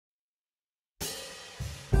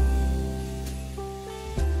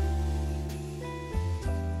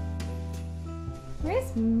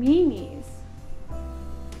Where's Mimi's?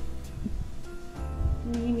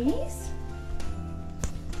 Mimi's?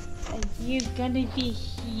 Are you gonna be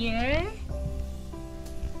here?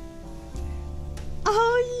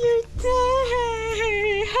 Oh, you're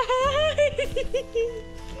there!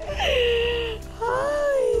 Hi!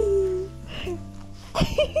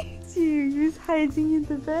 Hi! You're just hiding in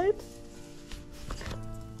the bed?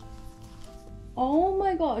 Oh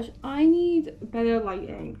my gosh, I need better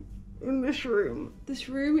lighting in this room. This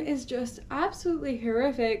room is just absolutely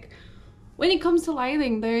horrific. When it comes to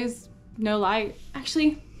lighting, there's no light.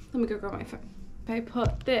 Actually, let me go grab my phone. If I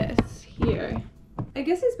put this here, I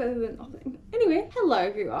guess it's better than nothing. Anyway, hello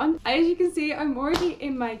everyone. As you can see, I'm already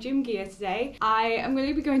in my gym gear today. I am going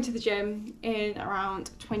to be going to the gym in around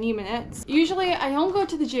 20 minutes. Usually I don't go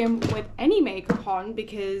to the gym with any makeup on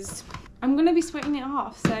because I'm going to be sweating it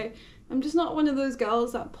off. So I'm just not one of those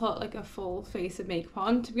girls that put like a full face of makeup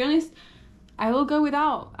on. To be honest, I will go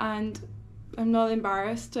without, and I'm not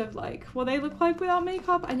embarrassed of like what I look like without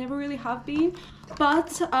makeup. I never really have been.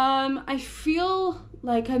 But I feel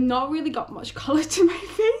like I've not really got much colour to my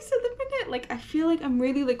face at the minute. Like I feel like I'm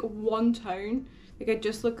really like one tone. Like I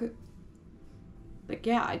just look like,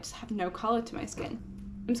 yeah, I just have no colour to my skin.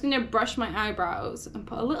 I'm just gonna brush my eyebrows and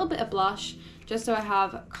put a little bit of blush just so I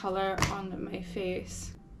have colour on my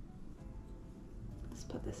face. Let's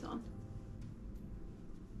put this on.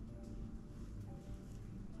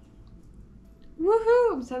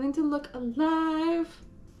 Woohoo! I'm starting to look alive.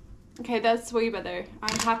 Okay, that's way better.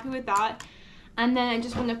 I'm happy with that. And then I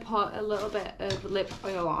just want to put a little bit of lip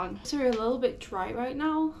oil on. So we're a little bit dry right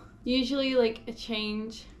now. Usually like a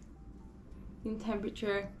change in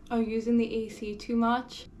temperature or using the AC too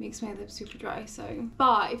much makes my lips super dry. So,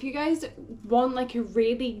 but if you guys want like a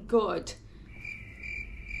really good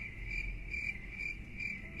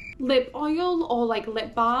lip oil or like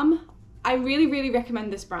lip balm, I really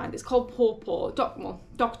recommend this brand. It's called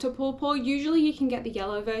Dr. Pawpaw. Usually you can get the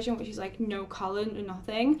yellow version, which is like no colour or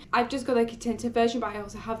nothing. I've just got like a tinted version, but I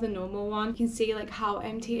also have the normal one. You can see like how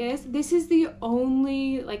empty it is. This is the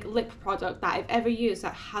only like lip product that I've ever used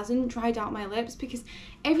that hasn't dried out my lips, because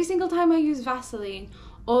every single time I use Vaseline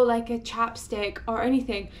or like a chapstick or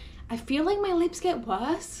anything, I feel like my lips get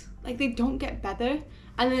worse. Like they don't get better.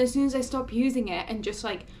 And then as soon as I stop using it and just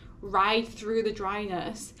like ride through the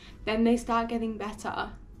dryness, then they start getting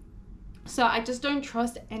better. So I just don't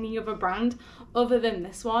trust any other brand other than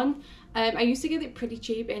this one. I used to get it pretty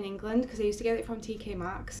cheap in England because I used to get it from TK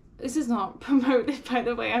Maxx. This is not promoted, by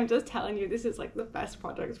the way. I'm just telling you this is like the best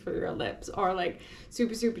product for your lips or like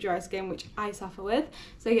super dry skin, which I suffer with.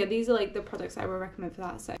 So yeah, these are like the products I would recommend for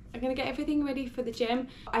that. So I'm gonna get everything ready for the gym.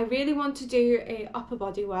 I really want to do a upper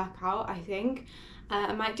body workout, I think.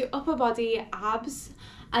 I might do upper body, abs,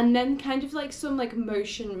 and then kind of like some like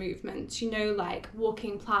motion movements, you know, like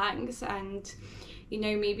walking planks and, you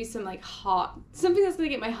know, maybe some like something that's gonna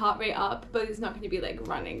get my heart rate up, but it's not gonna be like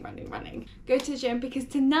running. Go to the gym because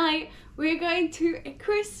tonight we're going to a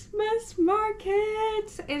Christmas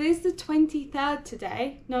market. It is the 23rd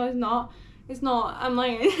today. No, it's not. It's not. I'm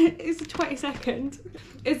like, it's the 22nd.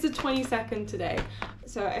 It's the 22nd today.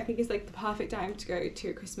 So I think it's like the perfect time to go to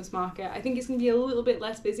a Christmas market. I think it's going to be a little bit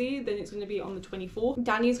less busy than it's going to be on the 24th.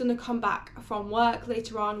 Danny's going to come back from work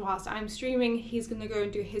later on whilst I'm streaming. He's going to go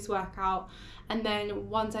and do his workout. And then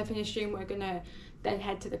once I finish stream, we're going to then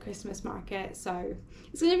head to the Christmas market. So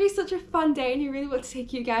it's going to be such a fun day and I really want to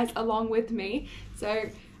take you guys along with me. So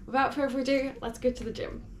without further ado, let's go to the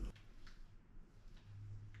gym.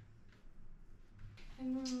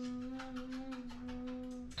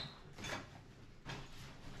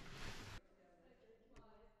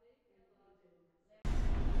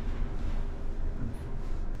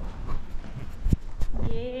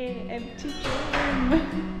 Yeah, empty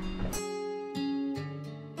gym.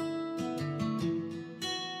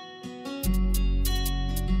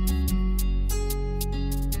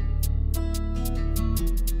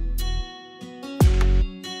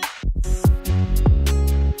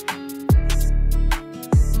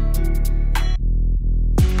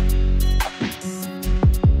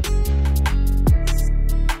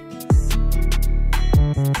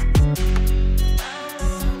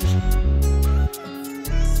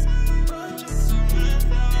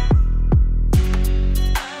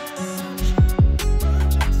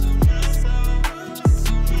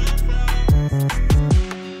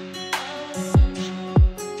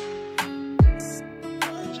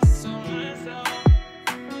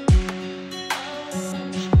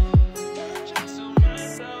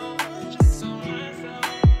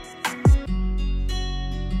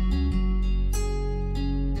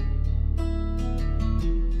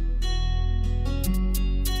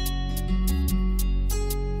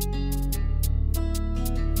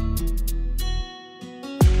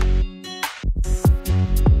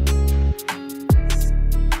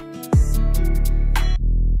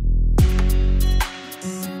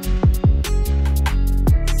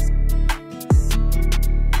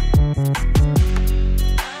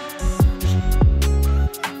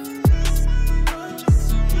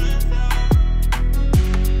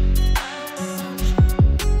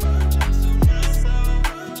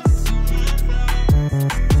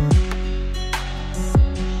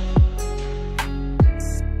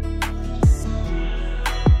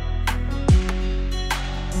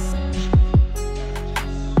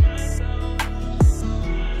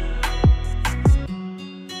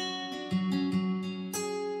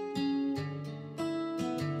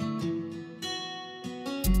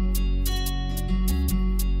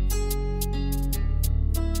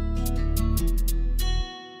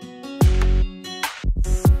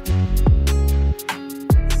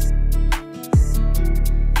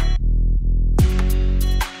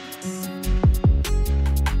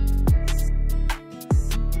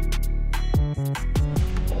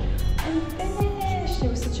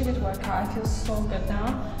 I feel so good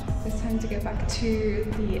now. It's time to get back to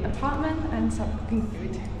the apartment and start cooking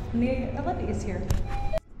food. And the elevator is here.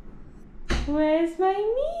 Where's my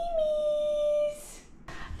Mimi's?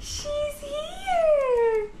 She's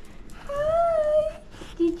here! Hi!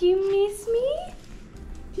 Did you miss me?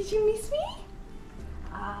 Did you miss me?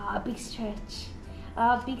 Ah, big stretch.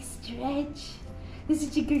 Ah, big stretch. You're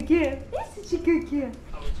such a good girl. You're such a good girl.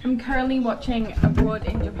 I'm currently watching Abroad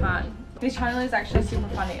in Japan. This channel is actually super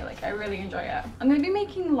funny, like I really enjoy it. I'm gonna be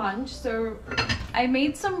making lunch, so I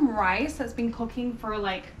made some rice that's been cooking for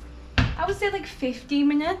like, I would say like 50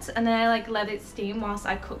 minutes, and then I like let it steam whilst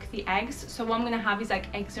I cook the eggs. So what I'm gonna have is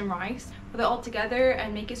like eggs and rice, put it all together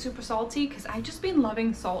and make it super salty, because I've just been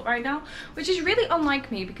loving salt right now, which is really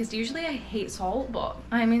unlike me because usually I hate salt, but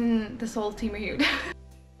I'm in the salty mood.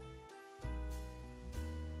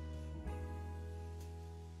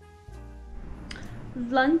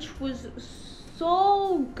 Lunch was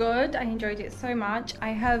so good. I enjoyed it so much. I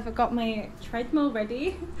have got my treadmill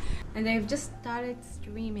ready and I've just started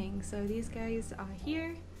streaming. So these guys are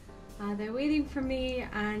here. They're waiting for me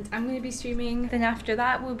and I'm going to be streaming. Then after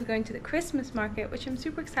that we'll be going to the Christmas market, which I'm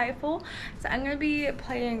super excited for. So I'm going to be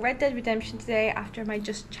playing Red Dead Redemption today after my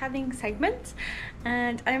just chatting segment.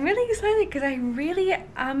 And I'm really excited because I really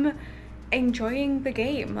am enjoying the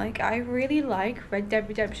game. Like I really like Red Dead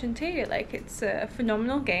Redemption 2. Like it's a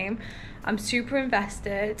phenomenal game. I'm super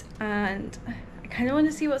invested and I kind of want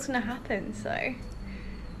to see what's going to happen. So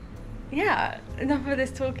yeah, enough of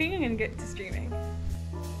this talking. I'm going to get to streaming.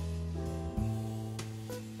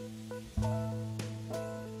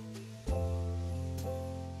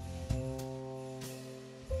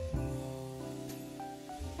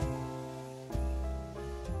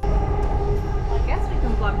 I guess we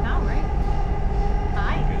can vlog now, right?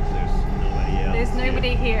 There's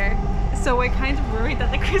nobody here, so we're kind of worried that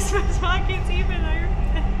the Christmas market's even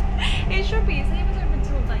open. It should be. It's even open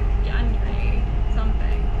until like January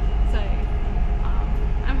something. So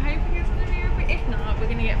I'm hoping it's gonna be open. If not, we're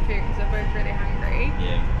gonna get food because we're both really hungry.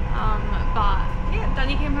 Yeah. But yeah,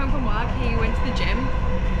 Danny came home from work. He went to the gym,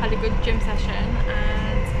 had a good gym session,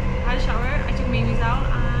 and had a shower. I took Mimi's out,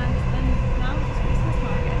 and then now it's Christmas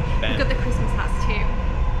market. We've got the Christmas hats too.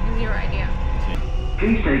 It was your idea.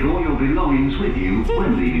 Please take all your belongings with you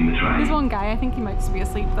when leaving the train. There's one guy, I think he might just be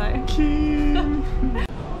asleep though.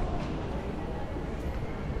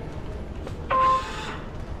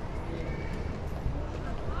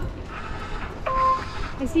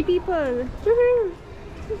 I see people.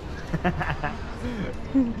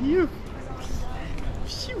 You.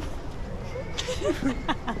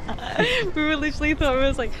 We were literally thought it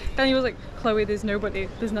was like, Danny was like, Chloe, there's nobody.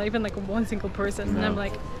 There's not even like one single person. No. And I'm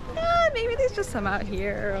like, maybe there's just some out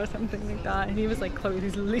here or something like that. And he was like, Chloe,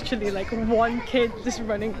 there's literally like one kid just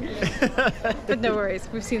running. But no worries,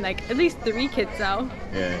 we've seen like at least 3 kids now.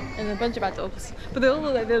 Yeah. And a bunch of adults. But they all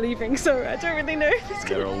look like they're leaving, so I don't really know if it's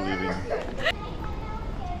They're all leaving.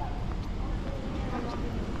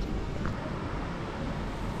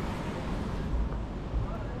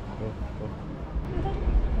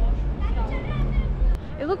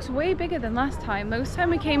 It looks way bigger than last time. Last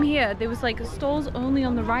time we came here, there was like stalls only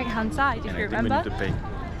on the right hand side, if you remember. We need to pay.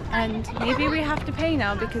 And maybe we have to pay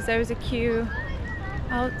now because there was a queue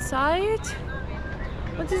outside.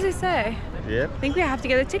 What does it say? Yep. I think we have to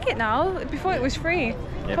get a ticket now. Before it was free.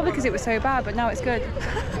 Yep. Probably because it was so bad, but now it's good.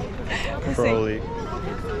 Probably.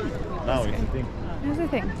 Now it's the thing. Here's the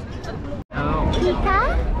thing.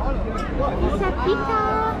 Pika? It's a pika.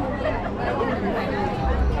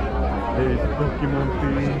 There's Pokemon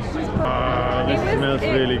things. This smells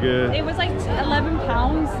really good. It was like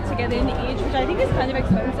 £11 to get in each, which I think is kind of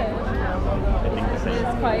expensive. I think the same.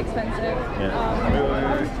 It's quite expensive.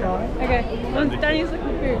 Yeah. Okay, well, Danny's looking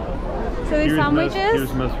for food. So there's sandwiches, Here's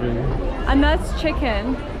smells really good. and that's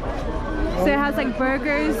chicken. So it has like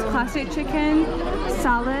burgers, classic chicken,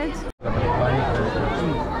 salad.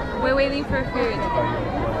 We're waiting for food.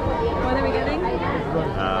 What are we getting?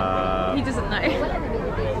 He doesn't know.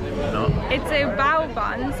 No. It's a bao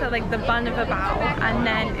bun, so like the bun of a bao, and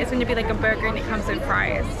then it's going to be like a burger and it comes with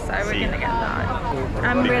fries. So we're going to get that.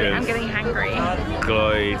 I'm getting hungry.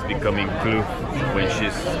 Chloe is becoming Kloof when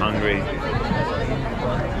she's hungry.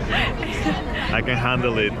 I can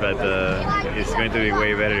handle it, but it's going to be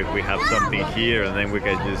way better if we have something here and then we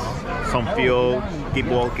can just some fuel, keep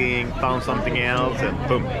walking, found something else, and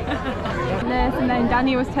boom. And then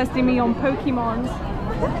Danny was testing me on Pokemons.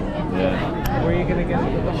 Yeah. Where are you gonna get?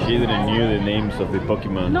 She didn't knew the names of the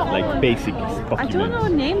Pokemon, Not like all. basic Pokemon. I don't know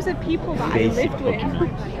names of people that Basic I lived Pokemon.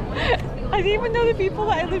 with. I didn't even know the people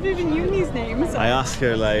that I lived with in uni's names. I asked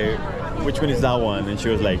her like, which one is that one? And she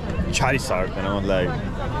was like, Charizard. And I was like,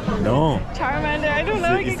 no. Charmander, I don't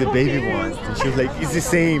know. It's the baby one. And she was like, it's the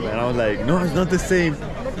same. And I was like, no, it's not the same.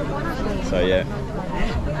 So yeah.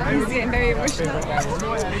 He's getting very emotional.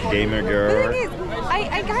 Gamer The girl. thing is,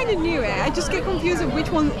 I kind of knew it. I just get confused of which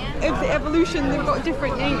one of the evolution they've got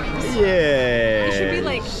different names. Yeah. It should be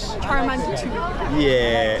like Charmander 2.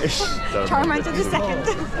 Yeah. Charmander the second.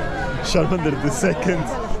 Charmander the second.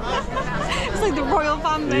 It's like the royal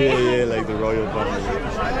family. Yeah, like the royal family.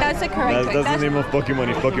 That's the correct way. That's the name of Pokemon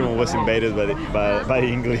if Pokemon was invaded by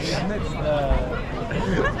English.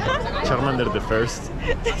 Charmander the first.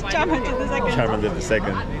 Charmander the second. Charmander the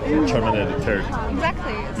second. Charmander the third.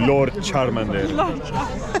 Exactly. It's like Lord Charmander. Lord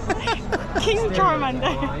Charmander. King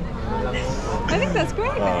Charmander. I think that's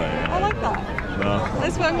great. yeah. I like that. No.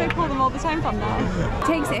 That's what I'm going to call them all the time from now. It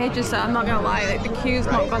takes ages, so I'm not going to lie. Like, the queue's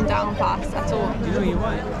not gone down fast at all.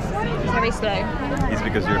 It's very slow. It's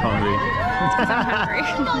because you're hungry. Because I'm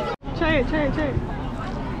hungry. Try it, try it, try it.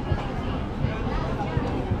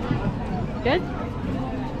 Good?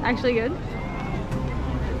 Actually good?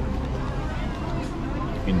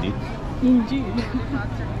 Indeed. Indeed.